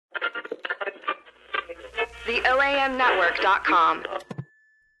TheOAMNetwork.com.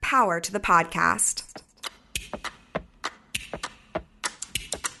 Power to the podcast.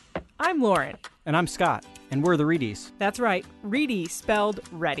 I'm Lauren. And I'm Scott, and we're the Reedies. That's right, Reedy spelled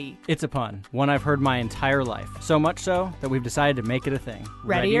ready. It's a pun, one I've heard my entire life. So much so that we've decided to make it a thing.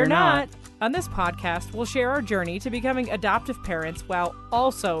 Ready or not. On this podcast, we'll share our journey to becoming adoptive parents while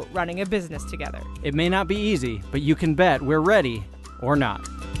also running a business together. It may not be easy, but you can bet we're ready or not.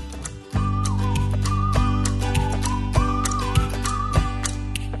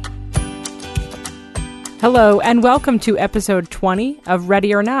 Hello, and welcome to episode 20 of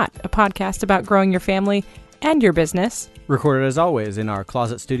Ready or Not, a podcast about growing your family and your business. Recorded as always in our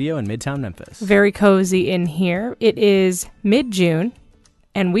closet studio in Midtown Memphis. Very cozy in here. It is mid-June,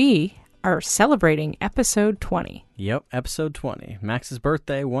 and we are celebrating episode 20. Yep, episode 20. Max's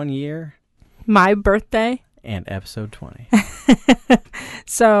birthday, 1 year. My birthday. And episode 20.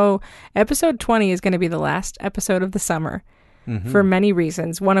 So, episode 20 is going to be the last episode of the summer. For many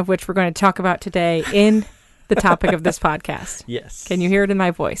reasons, one of which we're going to talk about today in the topic of this podcast. Yes. Can you hear it in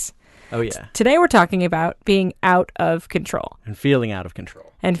my voice? Oh, yeah. Today we're talking about being out of control. And feeling out of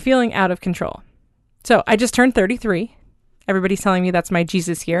control. So I just turned 33. Everybody's telling me that's my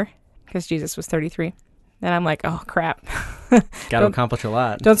Jesus year because Jesus was 33. And I'm like, oh, crap. Got to accomplish a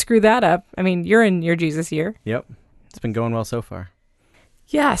lot. Don't screw that up. I mean, you're in your Jesus year. Yep. It's been going well so far.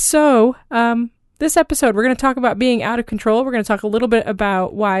 Yeah, so this episode, we're going to talk about being out of control. We're going to talk a little bit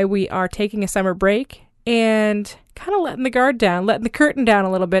about why we are taking a summer break and kind of letting the guard down, letting the curtain down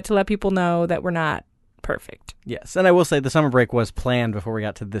a little bit to let people know that we're not perfect. Yes, and I will say the summer break was planned before we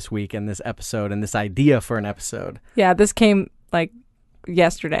got to this week and this episode and this idea for an episode. Yeah, this came like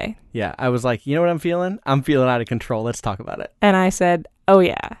yesterday. Yeah, I was like, you know what I'm feeling? I'm feeling out of control. Let's talk about it. And I said, oh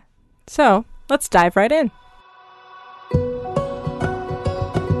yeah. So let's dive right in.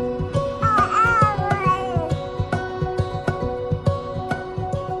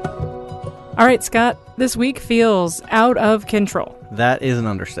 All right, Scott, this week feels out of control. That is an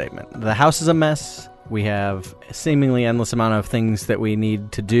understatement. The house is a mess. We have a seemingly endless amount of things that we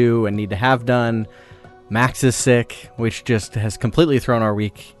need to do and need to have done. Max is sick, which just has completely thrown our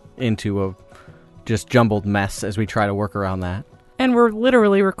week into a just jumbled mess as we try to work around that. And we're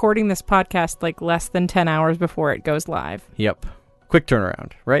literally recording this podcast like less than 10 hours before it goes live. Yep. Quick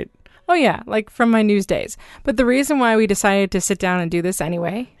turnaround, right? Oh, yeah, like from my news days. But the reason why we decided to sit down and do this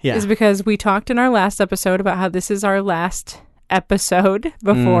anyway is because we talked in our last episode about how this is our last episode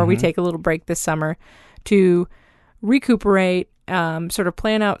before we take a little break this summer to recuperate, sort of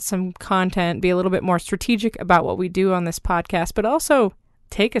plan out some content, be a little bit more strategic about what we do on this podcast, but also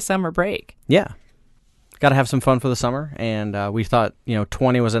take a summer break. Yeah. Got to have some fun for the summer. And we thought,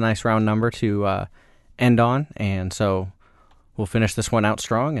 20 was a nice round number to end on. And so we'll finish this one out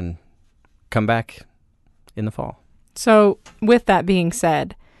strong and come back in the fall. So with that being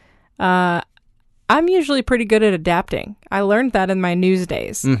said, I'm usually pretty good at adapting. I learned that in my news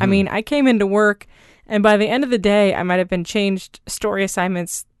days. I mean, I came into work and by the end of the day, I might have been changed story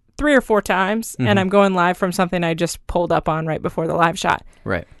assignments 3 or 4 times and I'm going live from something I just pulled up on right before the live shot.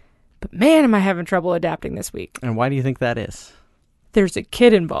 Right. But man, am I having trouble adapting this week. And why do you think that is? There's a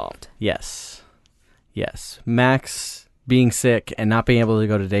kid involved. Yes. Max being sick and not being able to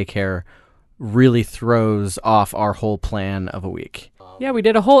go to daycare really throws off our whole plan of a week. Yeah, we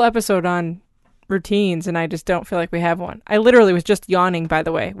did a whole episode on routines, and I just don't feel like we have one. I literally was just yawning, by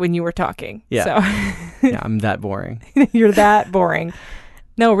the way, when you were talking. Yeah. So. Yeah, I'm that boring. You're that boring.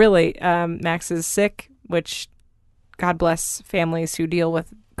 No, really, Max is sick, which God bless families who deal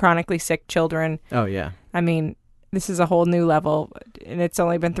with chronically sick children. Oh, yeah. I mean, this is a whole new level, and it's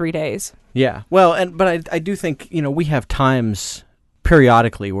only been 3 days. Yeah. Well, but I do think, we have times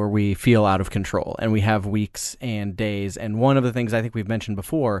periodically where we feel out of control and we have weeks and days. And one of the things I think we've mentioned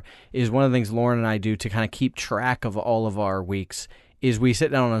before is one of the things Lauren and I do to kind of keep track of all of our weeks is we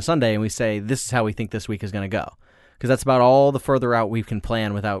sit down on a Sunday and we say, this is how we think this week is going to go. Because that's about all the further out we can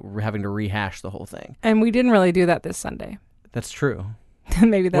plan without having to rehash the whole thing. And we didn't really do that this Sunday. That's true.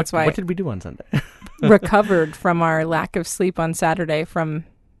 Maybe that's why. What did we do on Sunday? Recovered from our lack of sleep on Saturday from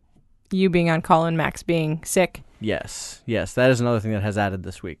you being on call and Max being sick. Yes. That is another thing that has added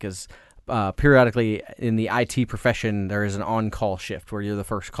this week is periodically in the IT profession, there is an on-call shift where you're the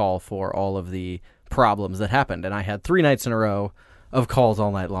first call for all of the problems that happened. And I had 3 nights in a row of calls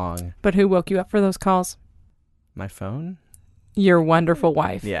all night long. But who woke you up for those calls? My phone? Your wonderful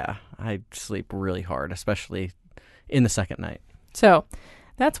wife. Yeah, I sleep really hard, especially in the second night. So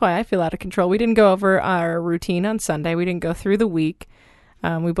that's why I feel out of control. We didn't go over our routine on Sunday. We didn't go through the week.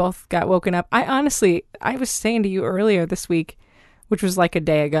 We both got woken up. I was saying to you earlier this week, which was like a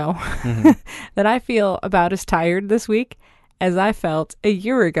day ago, that I feel about as tired this week as I felt a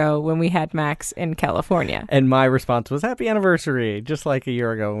year ago when we had Max in California. And my response was, happy anniversary, just like a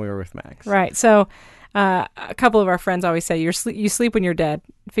year ago when we were with Max. Right. So a couple of our friends always say, you sleep when you're dead,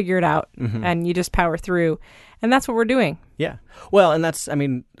 figure it out, and you just power through. And that's what we're doing. Yeah. Well, and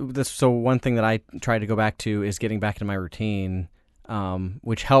so one thing that I try to go back to is getting back into my routine,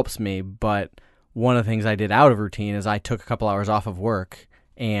 which helps me. But one of the things I did out of routine is I took a couple hours off of work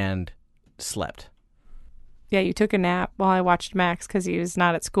and slept. Yeah, you took a nap while I watched Max because he was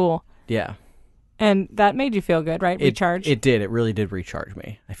not at school. Yeah. And that made you feel good, right? Recharge? It did. It really did recharge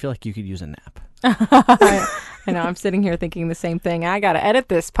me. I feel like you could use a nap. I know. I'm sitting here thinking the same thing. I got to edit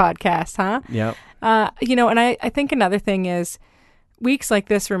this podcast, huh? Yep. And I think another thing is weeks like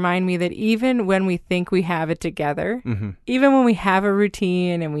this remind me that even when we think we have it together, even when we have a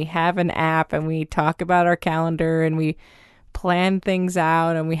routine and we have an app and we talk about our calendar and we plan things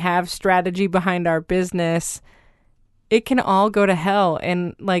out and we have strategy behind our business, it can all go to hell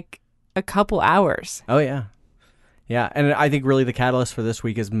in like a couple hours. Oh, yeah. Yeah. And I think really the catalyst for this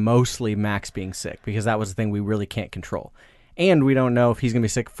week is mostly Max being sick, because that was the thing we really can't control. And we don't know if he's going to be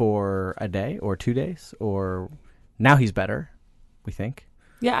sick for a day or 2 days, or now he's better, we think.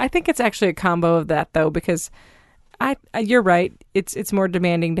 Yeah, I think it's actually a combo of that, though, because you're right. It's more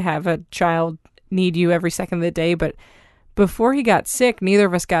demanding to have a child need you every second of the day, but before he got sick, neither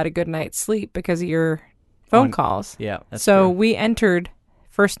of us got a good night's sleep because of your phone calls. Yeah, that's so true. We entered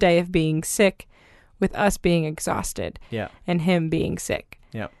first day of being sick with us being exhausted. Yeah. And him being sick.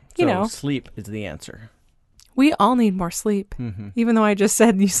 Yeah. So sleep is the answer. We all need more sleep, even though I just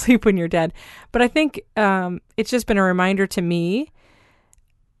said you sleep when you're dead. But I think it's just been a reminder to me.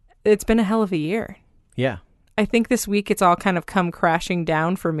 It's been a hell of a year. Yeah. I think this week it's all kind of come crashing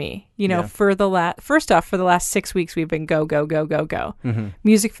down for me. Yeah. For the last 6 weeks we've been go, go, go, go, go.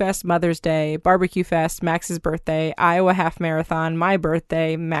 Music Fest, Mother's Day, Barbecue Fest, Max's birthday, Iowa Half Marathon, my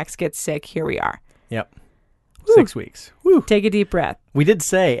birthday, Max gets sick. Here we are. Yep. Woo. 6 weeks. Woo. Take a deep breath. We did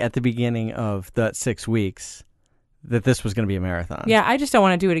say at the beginning of the 6 weeks that this was going to be a marathon. Yeah, I just don't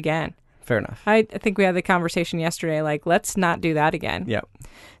want to do it again. Fair enough. I think we had the conversation yesterday, like, let's not do that again. Yep.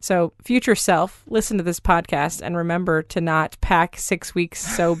 So, future self, listen to this podcast and remember to not pack 6 weeks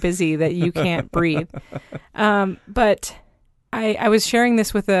so busy that you can't breathe. But I was sharing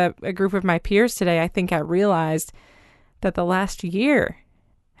this with a group of my peers today. I think I realized that the last year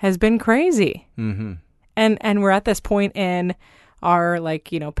has been crazy. Mm-hmm. And we're at this point in our,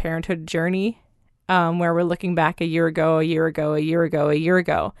 parenthood journey where we're looking back a year ago.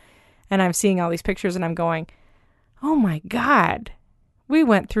 And I'm seeing all these pictures and I'm going, oh my God, we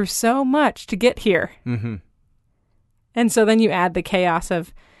went through so much to get here. Mm-hmm. And so then you add the chaos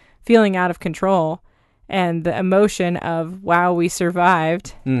of feeling out of control and the emotion of, wow, we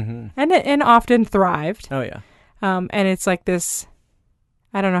survived and often thrived. Oh, yeah. And it's like this,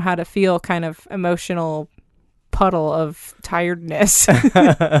 I don't know how to feel, kind of emotional puddle of tiredness. Is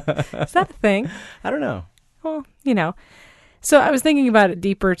that a thing? I don't know. Well, So I was thinking about it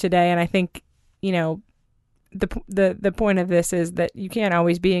deeper today, and I think, the point of this is that you can't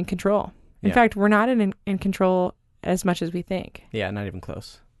always be in control. In fact, we're not in control as much as we think. Yeah, not even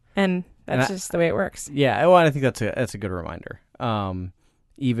close. And that's just the way it works. Yeah, well, I think that's a good reminder.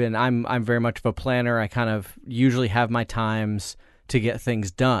 Even I'm very much of a planner. I kind of usually have my times to get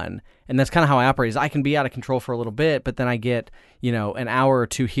things done, and that's kind of how I operate. Is I can be out of control for a little bit, but then I get an hour or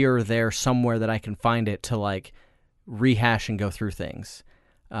two here or there somewhere that I can find it to rehash and go through things.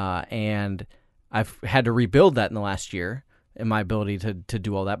 And I've had to rebuild that in the last year in my ability to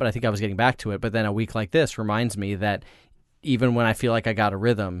do all that, but I think I was getting back to it. But then a week like this reminds me that even when I feel like I got a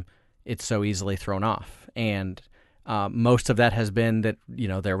rhythm, it's so easily thrown off. And most of that has been that,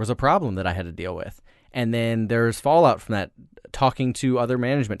 there was a problem that I had to deal with. And then there's fallout from that, talking to other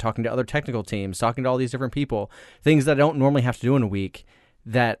management, talking to other technical teams, talking to all these different people, things that I don't normally have to do in a week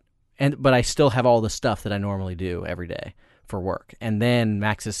but I still have all the stuff that I normally do every day for work. And then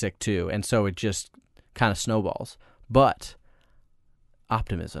Max is sick too. And so it just kind of snowballs. But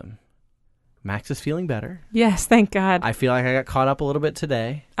optimism. Max is feeling better. Yes, thank God. I feel like I got caught up a little bit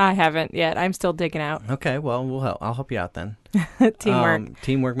today. I haven't yet. I'm still digging out. Okay, well, I'll help you out then. Teamwork.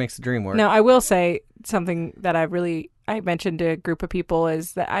 Teamwork makes the dream work. No, I will say something that I mentioned to a group of people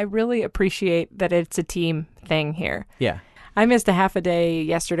is that I really appreciate that it's a team thing here. Yeah. I missed a half a day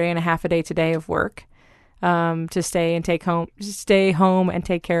yesterday and a half a day today of work to stay home and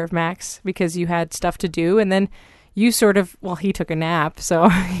take care of Max because you had stuff to do. And then you he took a nap. So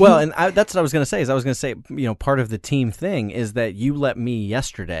well, and that's what I was going to say. I was going to say, part of the team thing is that you let me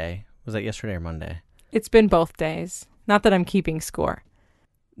yesterday. Was that yesterday or Monday? It's been both days. Not that I'm keeping score.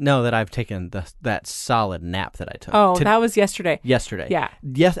 No, that I've taken that solid nap that I took. Oh, that was yesterday. Yesterday. Yeah.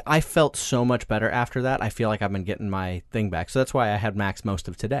 Yes, I felt so much better after that. I feel like I've been getting my thing back. So that's why I had Max most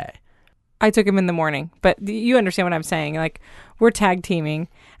of today. I took him in the morning, but you understand what I'm saying. Like, we're tag teaming.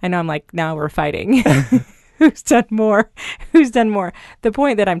 I know I'm like, now we're fighting. Who's done more? Who's done more? The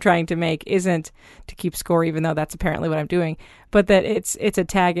point that I'm trying to make isn't to keep score, even though that's apparently what I'm doing, but that it's a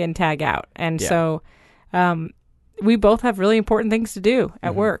tag in, tag out. And so we both have really important things to do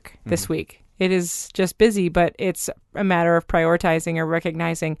at work this week. It is just busy, but it's a matter of prioritizing or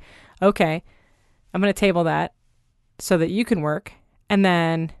recognizing, okay, I'm going to table that so that you can work. And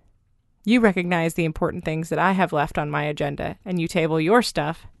then you recognize the important things that I have left on my agenda, and you table your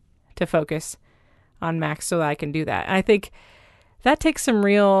stuff to focus on Max so that I can do that. And I think that takes some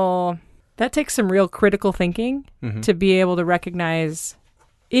real critical thinking to be able to recognize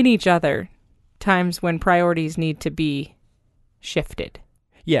in each other times when priorities need to be shifted.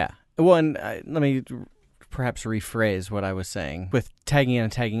 Yeah. Well, and let me perhaps rephrase what I was saying with tagging in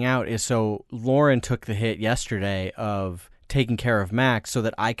and tagging out is so Lauren took the hit yesterday of taking care of Max so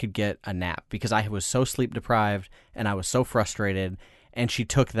that I could get a nap because I was so sleep deprived and I was so frustrated, and she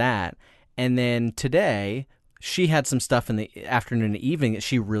took that. And then today she had some stuff in the afternoon and evening that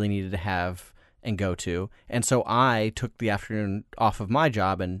she really needed to have and go to. And so I took the afternoon off of my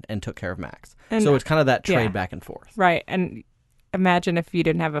job and took care of Max. And so it's kind of that trade back and forth. Right. And imagine if you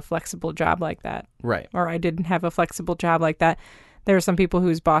didn't have a flexible job like that. Right. Or I didn't have a flexible job like that. There are some people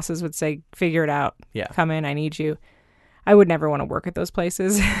whose bosses would say, figure it out. Yeah. Come in. I need you. I would never want to work at those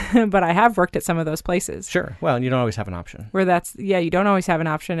places, but I have worked at some of those places. Sure. Well, and you don't always have an option. You don't always have an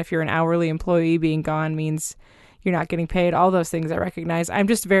option. If you're an hourly employee, being gone means you're not getting paid. All those things I recognize. I'm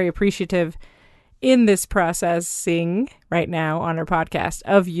just very appreciative in this processing right now on our podcast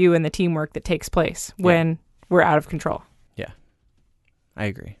of you and the teamwork that takes place when we're out of control. Yeah, I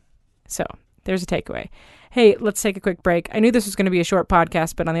agree. So there's a takeaway. Hey, let's take a quick break. I knew this was going to be a short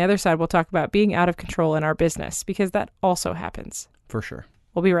podcast, but on the other side, we'll talk about being out of control in our business because that also happens. For sure.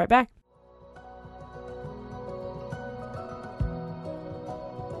 We'll be right back.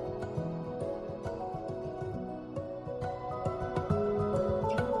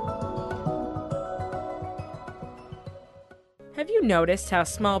 Have you noticed how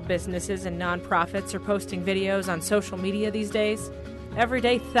small businesses and nonprofits are posting videos on social media these days? Every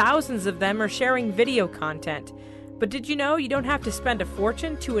day, thousands of them are sharing video content. But did you know you don't have to spend a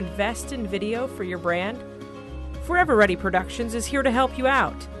fortune to invest in video for your brand? Forever Ready Productions is here to help you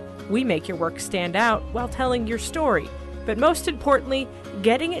out. We make your work stand out while telling your story, but most importantly,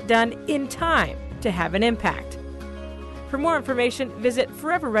 getting it done in time to have an impact. For more information, visit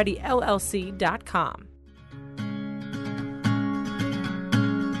foreverreadyllc.com.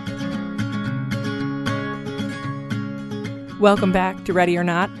 Welcome back to Ready or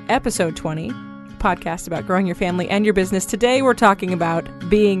Not, episode 20, podcast about growing your family and your business. Today we're talking about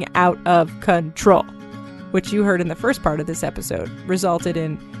being out of control, which you heard in the first part of this episode resulted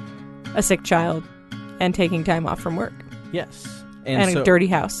in a sick child and taking time off from work. Yes. And a dirty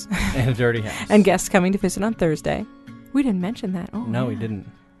house. And a dirty house. And guests coming to visit on Thursday. We didn't mention that. Oh, no, we didn't.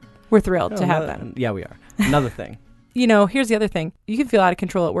 We're thrilled to have that. Yeah, we are. Another thing. Here's the other thing. You can feel out of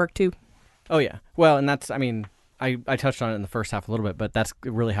control at work, too. Oh, yeah. Well, and that's, I touched on it in the first half a little bit, but that's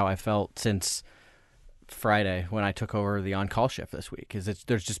really how I felt since Friday when I took over the on-call shift this week.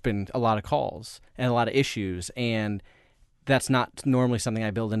 There's just been a lot of calls and a lot of issues, and that's not normally something I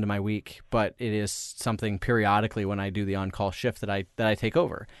build into my week, but it is something periodically when I do the on-call shift that I take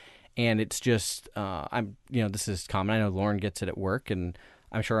over, and it's just this is common. I know Lauren gets it at work, and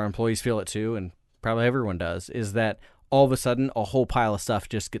I'm sure our employees feel it too, and probably everyone does. Is that all of a sudden a whole pile of stuff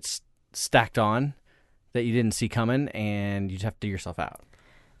just gets stacked on that you didn't see coming, and you just have to dig yourself out.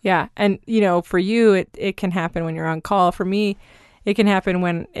 Yeah, and, for you, it can happen when you're on call. For me, it can happen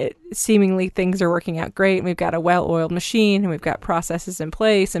when seemingly things are working out great, and we've got a well-oiled machine, and we've got processes in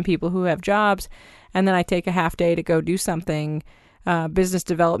place, and people who have jobs, and then I take a half day to go do something business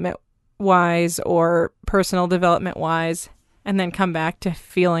development-wise or personal development-wise, and then come back to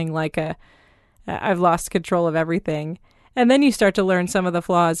feeling like I've lost control of everything. And then you start to learn some of the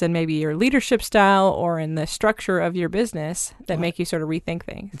flaws in maybe your leadership style or in the structure of your business that make you sort of rethink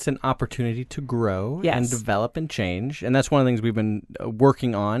things. It's an opportunity to grow and develop and change. And that's one of the things we've been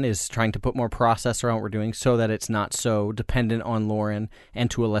working on is trying to put more process around what we're doing so that it's not so dependent on Lauren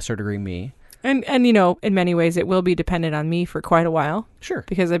and to a lesser degree me. And in many ways, it will be dependent on me for quite a while. Sure.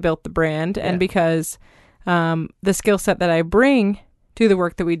 Because I built the brand and because the skill set that I bring to the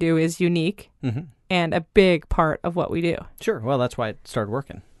work that we do is unique. Mm-hmm. And a big part of what we do. Sure. Well, that's why it started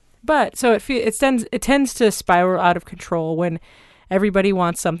working. But so it tends to spiral out of control when everybody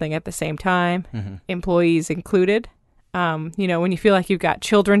wants something at the same time, employees included. When you feel like you've got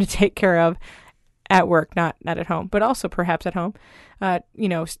children to take care of at work, not at home, but also perhaps at home.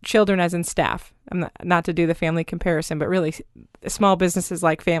 Children as in staff. I'm not to do the family comparison, but really small businesses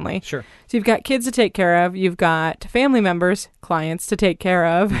like family. Sure. So you've got kids to take care of. You've got family members, clients to take care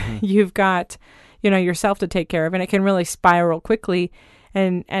of. You've got, yourself to take care of, and it can really spiral quickly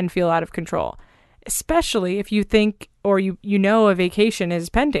and feel out of control, especially if you think or you know a vacation is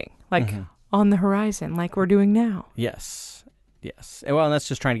pending, like on the horizon, like we're doing now. Yes. Well, and that's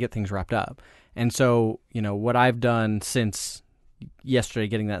just trying to get things wrapped up. And so, what I've done since yesterday,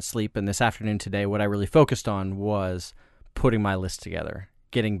 getting that sleep, and this afternoon today, what I really focused on was putting my list together,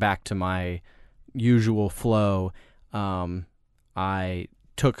 getting back to my usual flow. I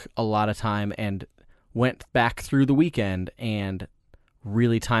took a lot of time and went back through the weekend and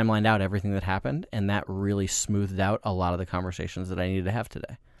really timelined out everything that happened, and that really smoothed out a lot of the conversations that I needed to have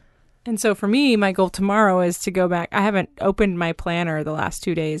today. And so for me, my goal tomorrow is to go back. I haven't opened my planner the last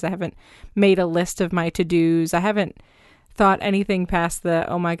 2 days. I haven't made a list of my to-dos. I haven't thought anything past the,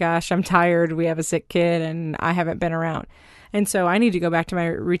 oh my gosh, I'm tired, we have a sick kid, and I haven't been around. And so I need to go back to my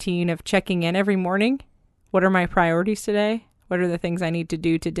routine of checking in every morning. What are my priorities today? What are the things I need to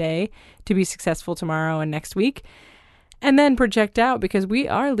do today to be successful tomorrow and next week? And then project out, because we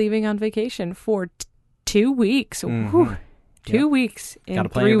are leaving on vacation for 2 weeks. Whew. 2 weeks in 3 weeks. Got to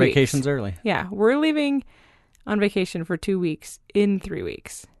plan your vacations early. Yeah, we're leaving on vacation for 2 weeks in 3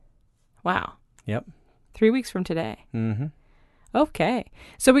 weeks. Wow. Yep. 3 weeks from today. Mm-hmm. Okay.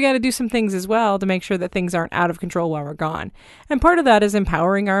 So we got to do some things as well to make sure that things aren't out of control while we're gone. And part of that is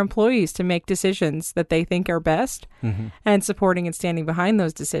empowering our employees to make decisions that they think are best and supporting and standing behind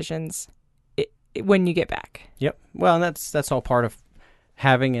those decisions when you get back. Yep. Well, and that's all part of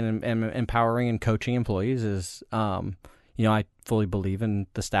having and empowering and coaching employees is, I fully believe in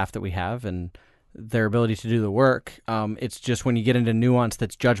the staff that we have and their ability to do the work. It's just when you get into nuance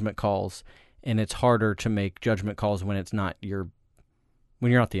that's judgment calls, and it's harder to make judgment calls when you're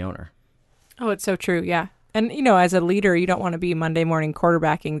not the owner. Oh, it's so true. Yeah. And, as a leader, you don't want to be Monday morning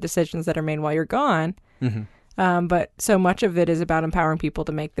quarterbacking decisions that are made while you're gone. But so much of it is about empowering people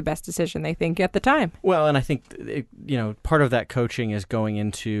to make the best decision they think at the time. Well, and I think, part of that coaching is going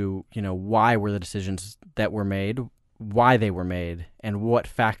into, why were the decisions that were made, why they were made, and what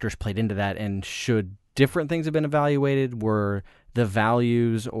factors played into that, and should different things have been evaluated? Were the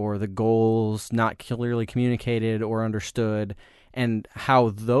values or the goals not clearly communicated or understood, and how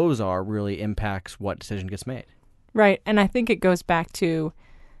those really impacts what decision gets made. Right. And I think it goes back to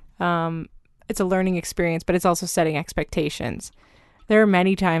it's a learning experience, but it's also setting expectations. There are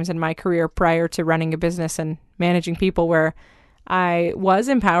many times in my career prior to running a business and managing people where I was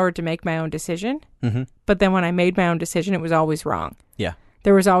empowered to make my own decision, but then when I made my own decision, it was always wrong. Yeah.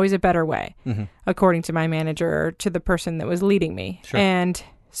 There was always a better way, according to my manager or to the person that was leading me. Sure. And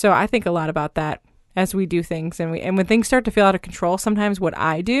so I think a lot about that as we do things. And when things start to feel out of control, sometimes what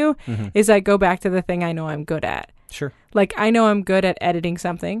I do is I go back to the thing I know I'm good at. Sure. Like I know I'm good at editing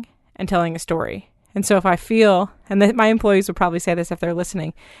something and telling a story. And so if I feel, and my employees will probably say this if they're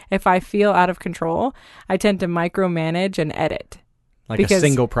listening, if I feel out of control, I tend to micromanage and edit. Like a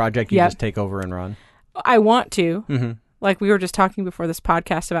single project you just take over and run? I want to. Like we were just talking before this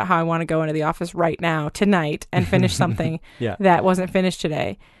podcast about how I want to go into the office right now, tonight, and finish something that wasn't finished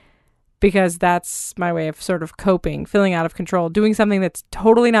today. Because that's my way of sort of coping, feeling out of control, doing something that's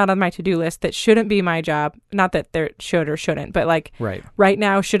totally not on my to-do list that shouldn't be my job. Not that there should or shouldn't, but like right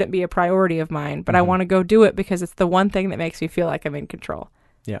now shouldn't be a priority of mine. But I want to go do it because it's the one thing that makes me feel like I'm in control.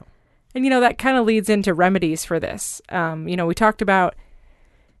 Yeah. And, that kind of leads into remedies for this. We talked about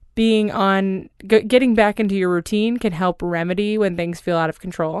getting back into your routine can help remedy when things feel out of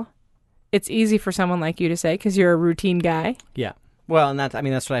control. It's easy for someone like you to say because you're a routine guy. Yeah. Well, and that's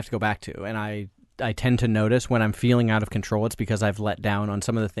what I have to go back to. And I tend to notice when I'm feeling out of control, it's because I've let down on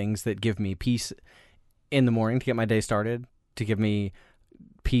some of the things that give me peace in the morning to get my day started, to give me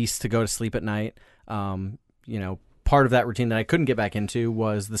peace to go to sleep at night. Part of that routine that I couldn't get back into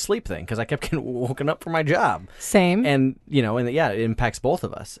was the sleep thing because I kept getting woken up for my job. Same. And, it impacts both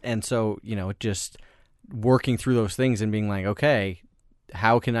of us. And so, just working through those things and being like, okay,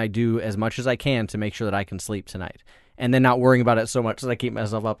 how can I do as much as I can to make sure that I can sleep tonight? And then not worrying about it so much that I keep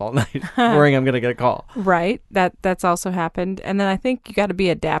myself up all night, worrying I'm going to get a call. Right. That's also happened. And then I think you got to be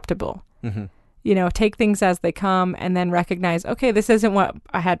adaptable. Take things as they come and then recognize, okay, this isn't what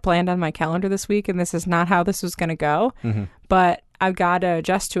I had planned on my calendar this week, and this is not how this was going to go. But I've got to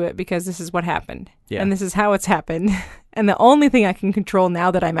adjust to it because this is what happened. Yeah. And this is how it's happened. And the only thing I can control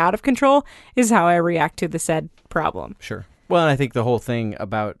now that I'm out of control is how I react to the said problem. Sure. Well, and I think the whole thing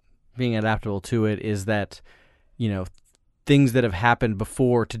about being adaptable to it is that, things that have happened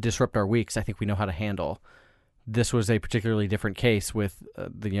before to disrupt our weeks, I think we know how to handle. This was a particularly different case with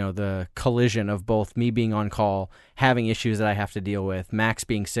the collision of both me being on call, having issues that I have to deal with, Max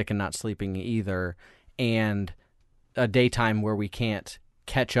being sick and not sleeping either, and a daytime where we can't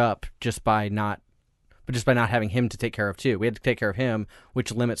catch up just by not having him to take care of too. We had to take care of him,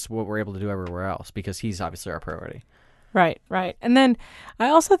 which limits what we're able to do everywhere else because he's obviously our priority. Right. And then I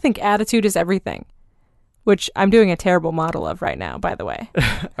also think attitude is everything, which I'm doing a terrible model of right now, by the way.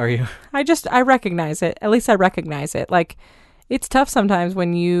 Are you? I recognize it. At least I recognize it. Like, it's tough sometimes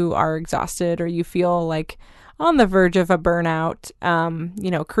when you are exhausted or you feel like on the verge of a burnout,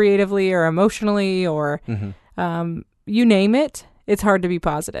 creatively or emotionally or you name it. It's hard to be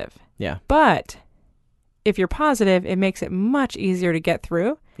positive. Yeah. But if you're positive, it makes it much easier to get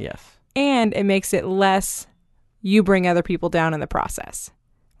through. Yes. And it makes it less you bring other people down in the process.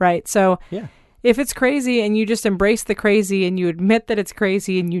 Right? So yeah. If it's crazy and you just embrace the crazy and you admit that it's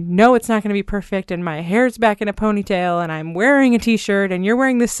crazy and you know it's not going to be perfect and my hair's back in a ponytail and I'm wearing a t-shirt and you're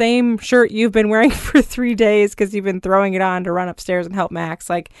wearing the same shirt you've been wearing for 3 days because you've been throwing it on to run upstairs and help Max.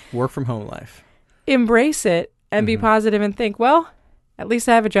 Like, work from home life. Embrace it and be positive and think, well, at least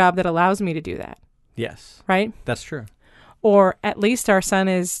I have a job that allows me to do that. Yes. Right? That's true. Or at least our son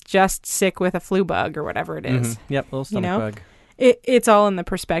is just sick with a flu bug or whatever it is. Yep, little stomach bug. It's all in the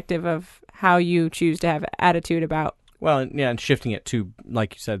perspective of how you choose to have attitude about. Well, yeah, and shifting it to,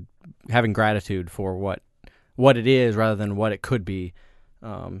 like you said, having gratitude for what it is rather than what it could be.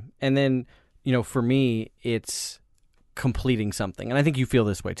 And then, for me, it's completing something. And I think you feel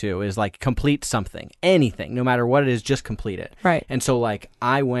this way too, is like complete something, anything, no matter what it is, just complete it. Right. And so like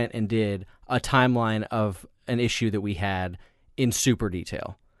I went and did a timeline of an issue that we had in super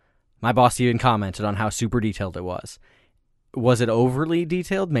detail. My boss even commented on how super detailed it was. Was it overly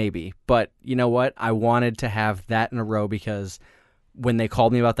detailed? Maybe. But you know what? I wanted to have that in a row because when they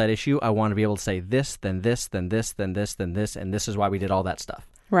called me about that issue, I want to be able to say this, then this, then this, then this, then this, and this is why we did all that stuff.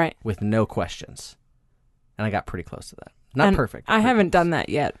 Right. With no questions. And I got pretty close to that. Not perfect. I haven't done that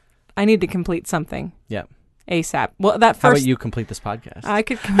yet. I need to complete something. Yeah. ASAP. Well, that first. How about you complete this podcast? I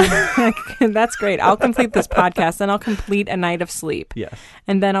could. That's great. I'll complete this podcast, then I'll complete a night of sleep. Yes.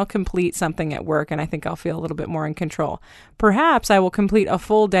 And then I'll complete something at work, and I think I'll feel a little bit more in control. Perhaps I will complete a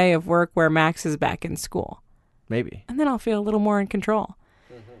full day of work where Max is back in school. Maybe. And then I'll feel a little more in control.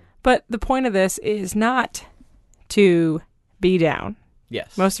 But the point of this is not to be down.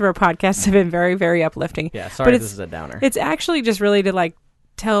 Yes. Most of our podcasts have been very, very uplifting. Yeah. Sorry, but this is a downer. It's actually just really to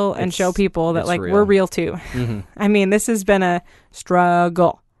tell and show people that real. We're real too. I mean, this has been a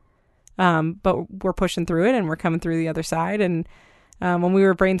struggle, but we're pushing through it and we're coming through the other side. And when we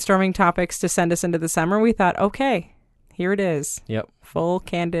were brainstorming topics to send us into the summer, we thought, okay, here it is. Yep. Full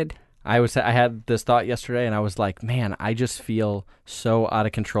candid. I had this thought yesterday and I was like, man, I just feel so out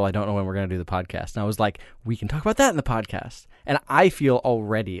of control. I don't know when we're going to do the podcast. And I was like, we can talk about that in the podcast. And I feel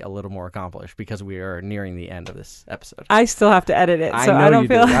already a little more accomplished because we are nearing the end of this episode. I still have to edit it, so I don't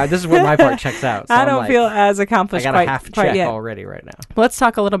feel. This is where my part checks out. So I don't feel as accomplished. I got a half check yet. already right now. Let's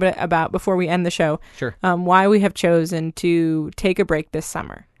talk a little bit about, before we end the show, sure, why we have chosen to take a break this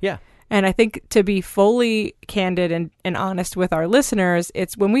summer. Yeah. And I think to be fully candid and honest with our listeners,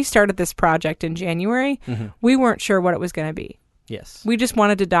 it's when we started this project in January, we weren't sure what it was going to be. Yes. We just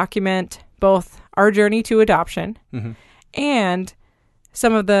wanted to document both our journey to adoption and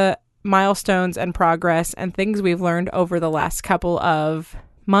some of the milestones and progress and things we've learned over the last couple of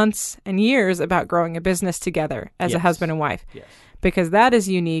months and years about growing a business together as a husband and wife. Yes. Because that is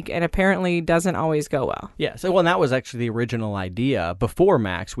unique and apparently doesn't always go well. Yeah. So, and that was actually the original idea. Before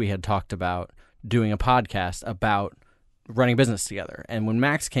Max, we had talked about doing a podcast about running business together. And when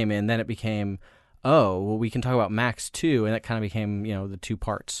Max came in, then it became, we can talk about Max too. And that kind of became, the two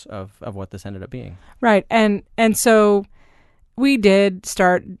parts of what this ended up being. Right. And so we had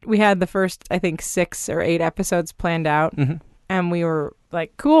the first, I think, 6 or 8 episodes planned out. And we were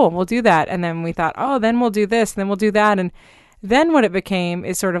like, cool, we'll do that. And then we thought, then we'll do this, and then we'll do that. And then what it became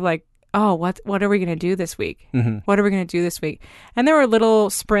is sort of like, what are we going to do this week? What are we going to do this week? And there were little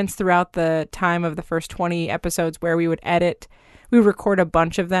sprints throughout the time of the first 20 episodes where we would record a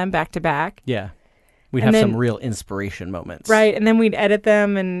bunch of them back to back. Yeah. We'd have some real inspiration moments. Right. And then we'd edit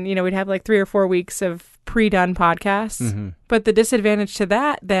them and, we'd have 3 or 4 weeks of pre-done podcasts. But the disadvantage to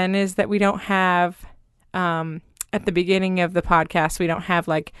that then is that we don't have, at the beginning of the podcast, we don't have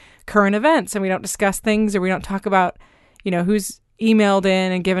current events and we don't discuss things or we don't talk about who's emailed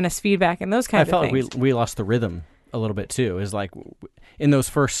in and given us feedback and those kinds of things. I felt like we lost the rhythm a little bit too. Is like in those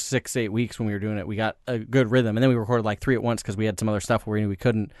first 6-8 weeks when we were doing it, we got a good rhythm, and then we recorded like 3 at once because we had some other stuff where we knew we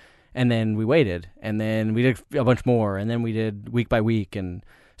couldn't, and then we waited, and then we did a bunch more, and then we did week by week, and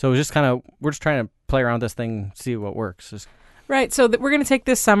so it was just kind of, we're just trying to play around with this thing, see what works. Right. So we're going to take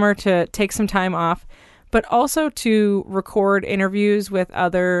this summer to take some time off, but also to record interviews with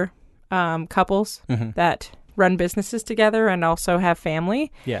other couples that run businesses together and also have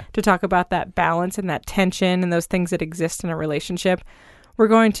family to talk about that balance and that tension and those things that exist in a relationship. We're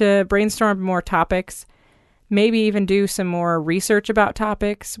going to brainstorm more topics, maybe even do some more research about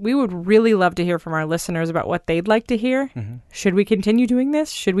topics. We would really love to hear from our listeners about what they'd like to hear. Should we continue doing this?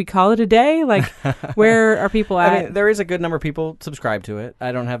 Should we call it a day? Like, where are people at? I mean, there is a good number of people subscribe to it.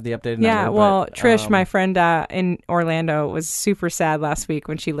 I don't have the updated number. Yeah, well, Trish, my friend in Orlando, was super sad last week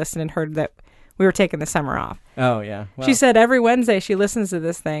when she listened and heard that we were taking the summer off. Oh, yeah. Well, she said every Wednesday she listens to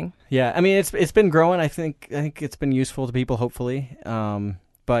this thing. Yeah, I mean, it's been growing. I think it's been useful to people, hopefully.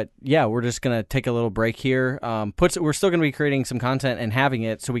 But yeah, we're just going to take a little break here. We're still going to be creating some content and having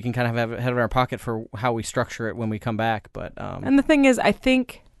it so we can kind of have it in our pocket for how we structure it when we come back. But and the thing is, I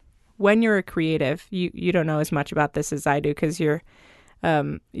think when you're a creative, you don't know as much about this as I do because you're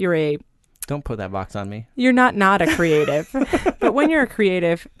a... Don't put that box on me. You're not a creative. But when you're a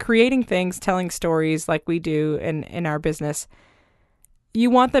creative, creating things, telling stories like we do in our business, you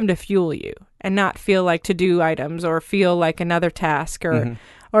want them to fuel you and not feel like to-do items or feel like another task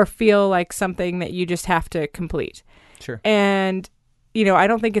or feel like something that you just have to complete. Sure. And, I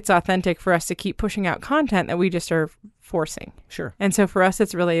don't think it's authentic for us to keep pushing out content that we just are forcing. Sure. And so for us,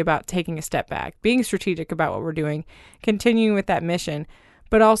 it's really about taking a step back, being strategic about what we're doing, continuing with that mission,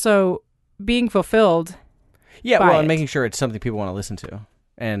 but also being fulfilled. Yeah, well, and making sure it's something people want to listen to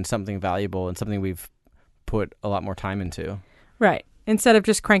and something valuable and something we've put a lot more time into. Right. Instead of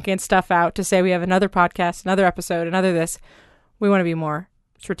just cranking stuff out to say we have another podcast, another episode, another this, we want to be more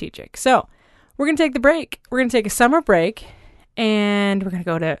strategic. So we're going to take the break. We're going to take a summer break, and we're going to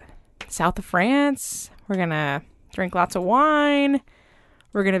go to south of France. We're going to drink lots of wine.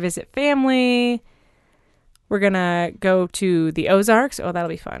 We're going to visit family. We're going to go to the Ozarks. Oh, that'll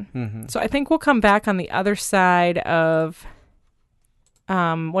be fun. So I think we'll come back on the other side of,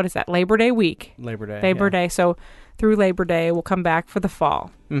 what is that, Labor Day week? Labor Day. So through Labor Day, we'll come back for the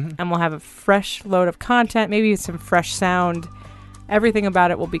fall. And we'll have a fresh load of content, maybe some fresh sound. Everything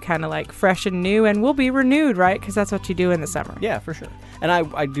about it will be kind of like fresh and new, and we'll be renewed, right? Because that's what you do in the summer. Yeah, for sure. And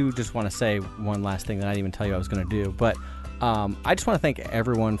I do just want to say one last thing that I didn't even tell you I was going to do, but I just want to thank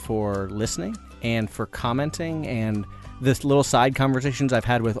everyone for listening and for commenting and this little side conversations I've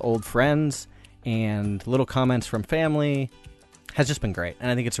had with old friends and little comments from family has just been great. And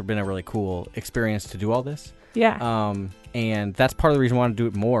I think it's been a really cool experience to do all this. Yeah. And that's part of the reason I want to do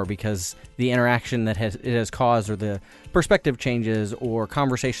it more, because the interaction that it has caused or the perspective changes or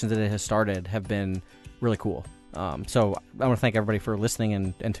conversations that it has started have been really cool. So I want to thank everybody for listening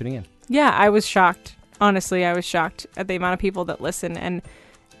and tuning in. Yeah, I was shocked. Honestly, I was shocked at the amount of people that listen and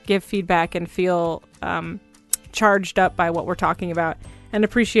give feedback and feel charged up by what we're talking about and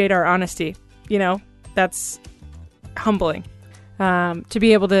appreciate our honesty. That's humbling to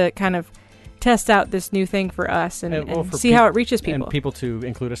be able to kind of test out this new thing for us and see how it reaches people. And people to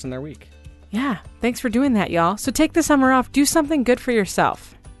include us in their week. Yeah. Thanks for doing that, y'all. So take the summer off. Do something good for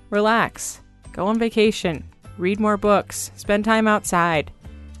yourself. Relax. Go on vacation. Read more books. Spend time outside.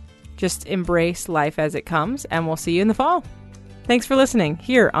 Just embrace life as it comes, and we'll see you in the fall. Thanks for listening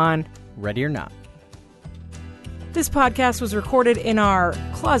here on Ready or Not. This podcast was recorded in our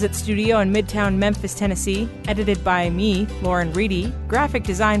closet studio in Midtown Memphis, Tennessee, edited by me, Lauren Reedy, graphic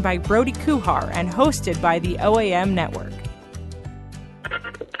design by Brody Kuhar, and hosted by the OAM Network.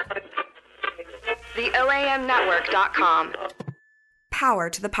 TheOAMNetwork.com. Power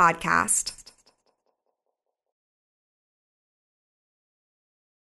to the podcast.